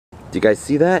Do you guys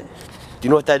see that? Do you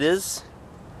know what that is?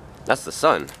 That's the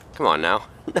sun. Come on now.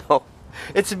 No.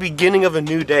 It's the beginning of a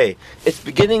new day. It's the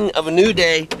beginning of a new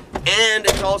day, and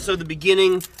it's also the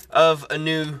beginning of a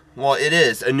new, well, it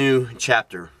is a new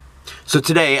chapter. So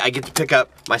today I get to pick up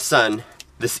my son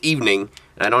this evening,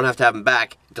 and I don't have to have him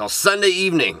back until Sunday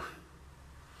evening.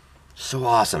 So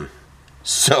awesome.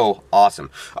 So awesome.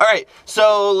 All right,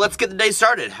 so let's get the day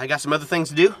started. I got some other things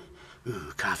to do.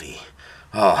 Ooh, coffee.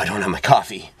 Oh, I don't have my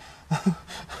coffee.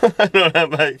 I don't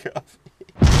have my coffee.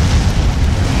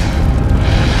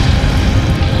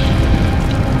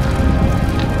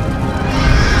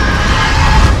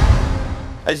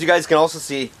 As you guys can also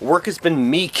see, work has been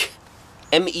meek.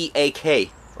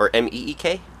 M-E-A-K, or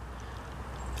M-E-E-K?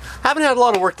 Haven't had a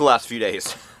lot of work the last few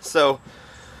days. So,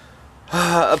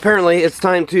 apparently it's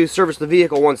time to service the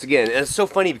vehicle once again. And it's so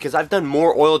funny because I've done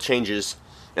more oil changes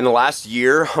in the last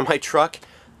year on my truck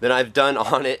than I've done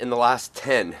on it in the last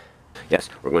 10. Yes,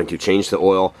 we're going to change the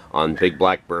oil on Big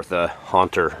Black Bertha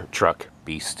Haunter truck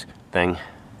beast thing.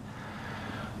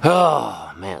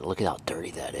 Oh, man, look at how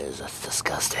dirty that is. That's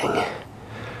disgusting.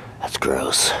 That's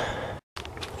gross.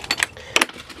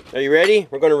 Are you ready?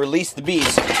 We're going to release the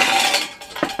beast.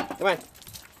 Come on.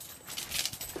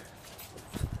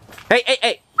 Hey, hey,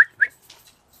 hey.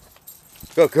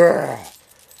 Good girl.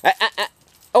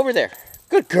 Over there.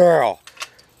 Good girl.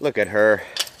 Look at her.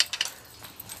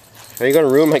 Are you going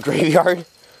to ruin my graveyard?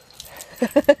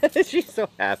 She's so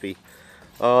happy.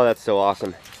 Oh, that's so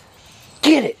awesome.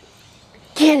 Get it.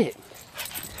 Get it.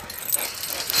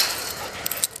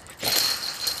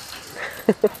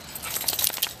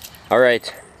 All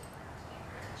right.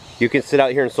 You can sit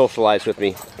out here and socialize with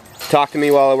me. Talk to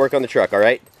me while I work on the truck, all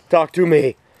right? Talk to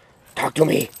me. Talk to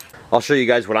me. I'll show you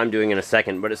guys what I'm doing in a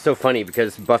second, but it's so funny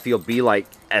because Buffy will be like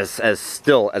as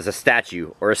still as a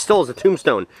statue or as still as a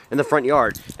tombstone in the front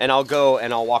yard, and I'll go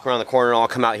and I'll walk around the corner and I'll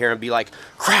come out here and be like,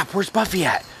 crap, where's Buffy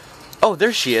at? Oh,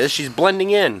 there she is. She's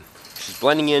blending in. She's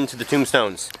blending into the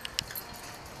tombstones.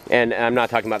 And I'm not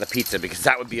talking about the pizza because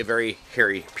that would be a very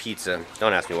hairy pizza.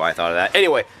 Don't ask me why I thought of that.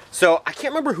 Anyway, so I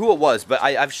can't remember who it was, but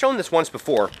I've shown this once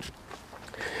before.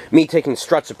 Me taking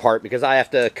struts apart because I have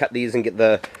to cut these and get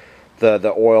the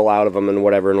oil out of them and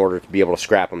whatever in order to be able to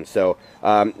scrap them. So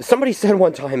somebody said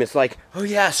one time, it's like, oh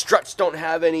yeah, struts don't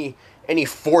have any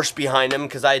force behind them,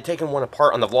 because I had taken one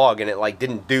apart on the vlog and it like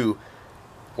didn't do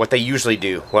what they usually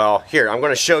do. Well, here, I'm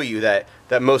going to show you that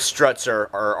most struts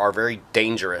are very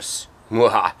dangerous.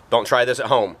 Don't try this at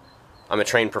home. I'm a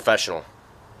trained professional.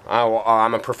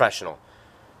 I'm a professional.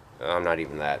 I'm not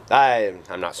even that.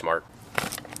 I'm not smart.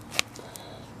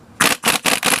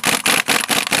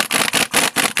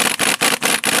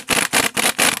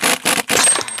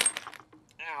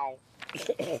 Ow.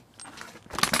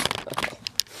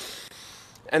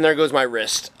 And there goes my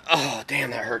wrist. Oh,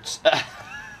 damn, that hurts.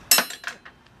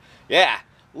 Yeah,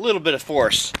 a little bit of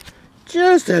force.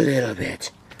 Just a little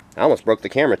bit. I almost broke the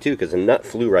camera too because the nut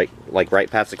flew right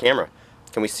past the camera.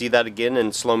 Can we see that again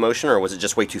in slow motion, or was it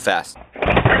just way too fast?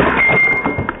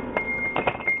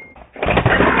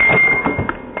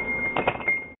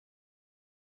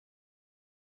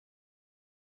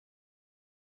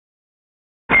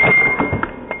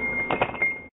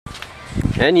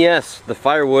 And yes, the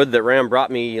firewood that Ram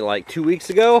brought me like 2 weeks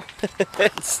ago,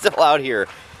 it's still out here.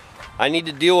 I need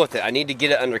to deal with it. I need to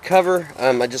get it under cover.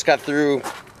 I just got through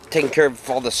taking care of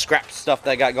all the scrap stuff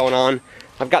that I got going on.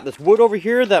 I've got this wood over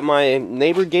here that my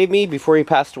neighbor gave me before he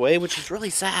passed away, which is really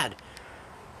sad.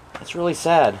 That's really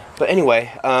sad. But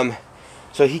anyway,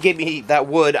 so he gave me that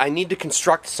wood. I need to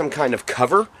construct some kind of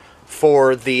cover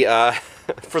for the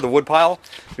for the wood pile,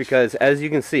 because as you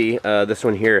can see, this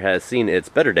one here has seen its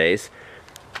better days.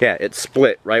 Yeah, it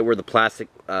split right where the plastic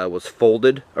was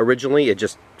folded originally. It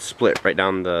just split right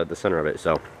down the center of it.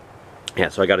 So yeah,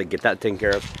 so I got to get that taken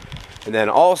care of. And then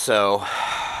also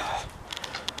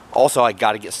I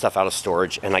got to get stuff out of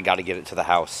storage, and I got to get it to the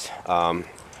house. I'm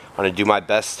going to do my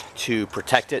best to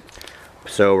protect it.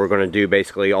 So we're going to do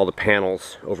basically all the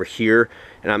panels over here.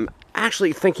 And I'm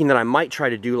actually thinking that I might try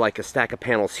to do like a stack of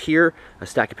panels here, a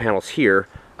stack of panels here,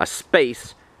 a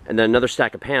space, and then another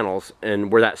stack of panels.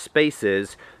 And where that space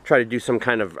is, try to do some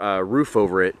kind of roof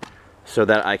over it so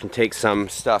that I can take some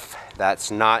stuff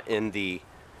that's not in the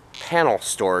panel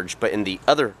storage, but in the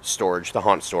other storage, the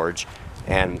haunt storage,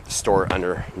 and store it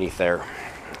underneath there.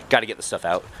 Got to get the stuff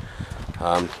out.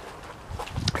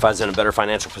 If I was in a better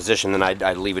financial position, then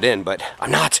I'd leave it in, but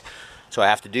I'm not. So I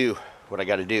have to do what I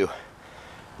got to do.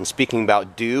 And speaking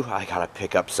about I got to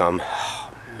pick up some,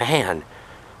 man,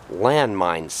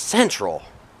 Landmine Central.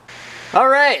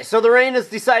 Alright, so the rain has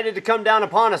decided to come down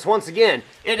upon us once again.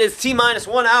 It is T-minus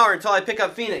 1 hour until I pick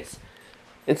up Phoenix.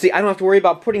 And see, I don't have to worry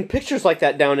about putting pictures like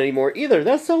that down anymore either.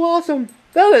 That's so awesome.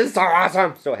 That is so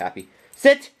awesome. So happy.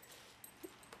 Sit.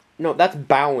 No, that's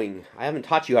bowing. I haven't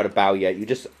taught you how to bow yet. You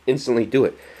just instantly do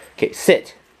it. Okay,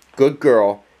 sit. Good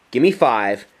girl. Give me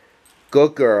 5.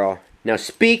 Good girl. Now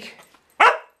speak.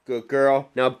 Good girl.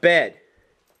 Now bed.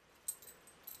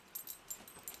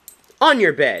 On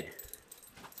your bed.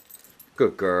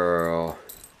 Good girl.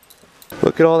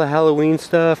 Look at all the Halloween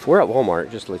stuff. We're at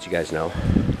Walmart, just to let you guys know.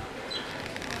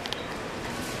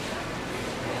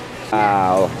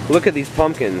 Wow. Look at these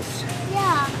pumpkins.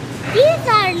 Yeah. These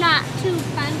are not 2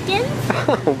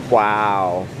 pumpkins.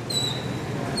 Wow.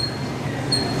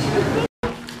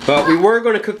 But we were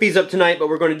going to cook these up tonight, but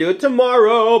we're going to do it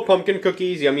tomorrow. Pumpkin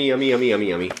cookies. Yummy, yummy, yummy, yummy,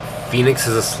 yummy. Phoenix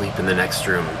is asleep in the next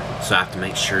room, so I have to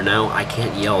make sure now I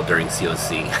can't yell during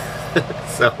COC.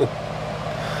 So,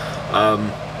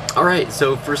 alright,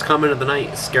 so first comment of the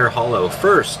night, Scare Hollow.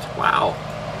 First, wow.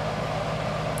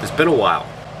 It's been a while.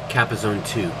 Capazone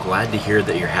 2, glad to hear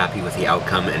that you're happy with the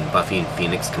outcome and Buffy and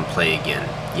Phoenix can play again.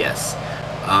 Yes.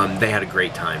 They had a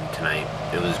great time tonight.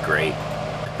 It was great.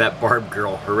 That Barb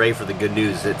girl, hooray for the good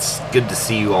news. It's good to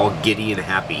see you all giddy and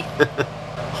happy.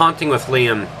 Haunting with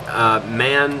Liam.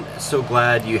 Man, so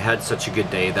glad you had such a good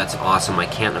day. That's awesome. I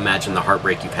can't imagine the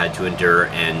heartbreak you've had to endure,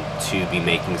 and to be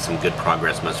making some good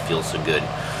progress must feel so good.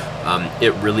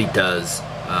 It really does.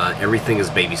 Everything is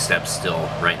baby steps still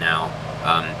right now.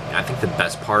 I think the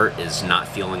best part is not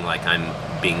feeling like I'm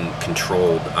being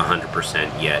controlled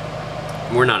 100% yet.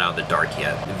 We're not out of the dark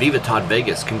yet. Viva Todd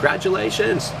Vegas,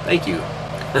 congratulations! Thank you.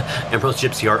 Emerald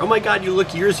Gypsy Art, oh my god, you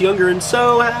look years younger and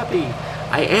so happy!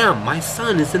 I am. My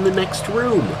son is in the next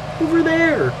room. Over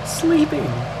there, sleeping.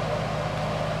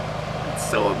 It's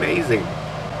so amazing.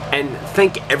 And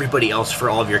thank everybody else for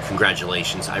all of your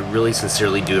congratulations. I really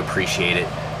sincerely do appreciate it.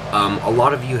 A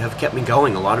lot of you have kept me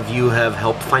going. A lot of you have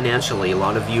helped financially. A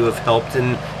lot of you have helped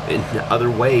in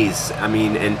other ways. I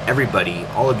mean, and everybody,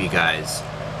 all of you guys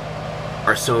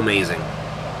are so amazing.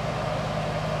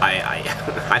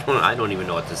 I don't even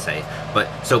know what to say.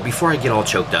 But so before I get all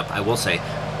choked up, I will say,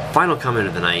 final comment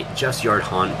of the night, Jeff's Yard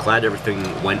Haunt. Glad everything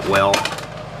went well.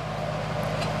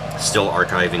 Still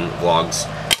archiving vlogs.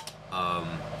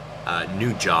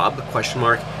 New job? Question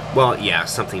mark. Well, yeah,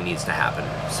 something needs to happen.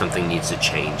 Something needs to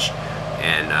change.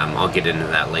 And I'll get into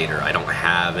that later. I don't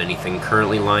have anything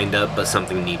currently lined up, but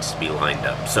something needs to be lined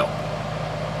up. So,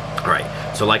 alright.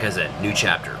 So like I said, new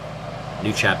chapter.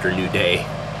 New chapter, new day.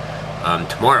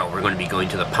 Tomorrow we're going to be going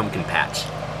to the pumpkin patch.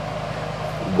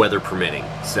 Weather permitting.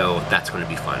 So that's going to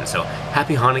be fun. So,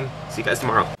 happy haunting. See you guys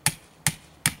tomorrow.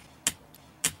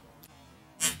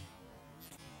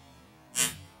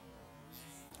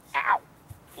 Ow!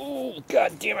 Oh,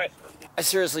 god damn it. I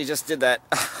seriously just did that.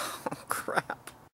 Oh, crap.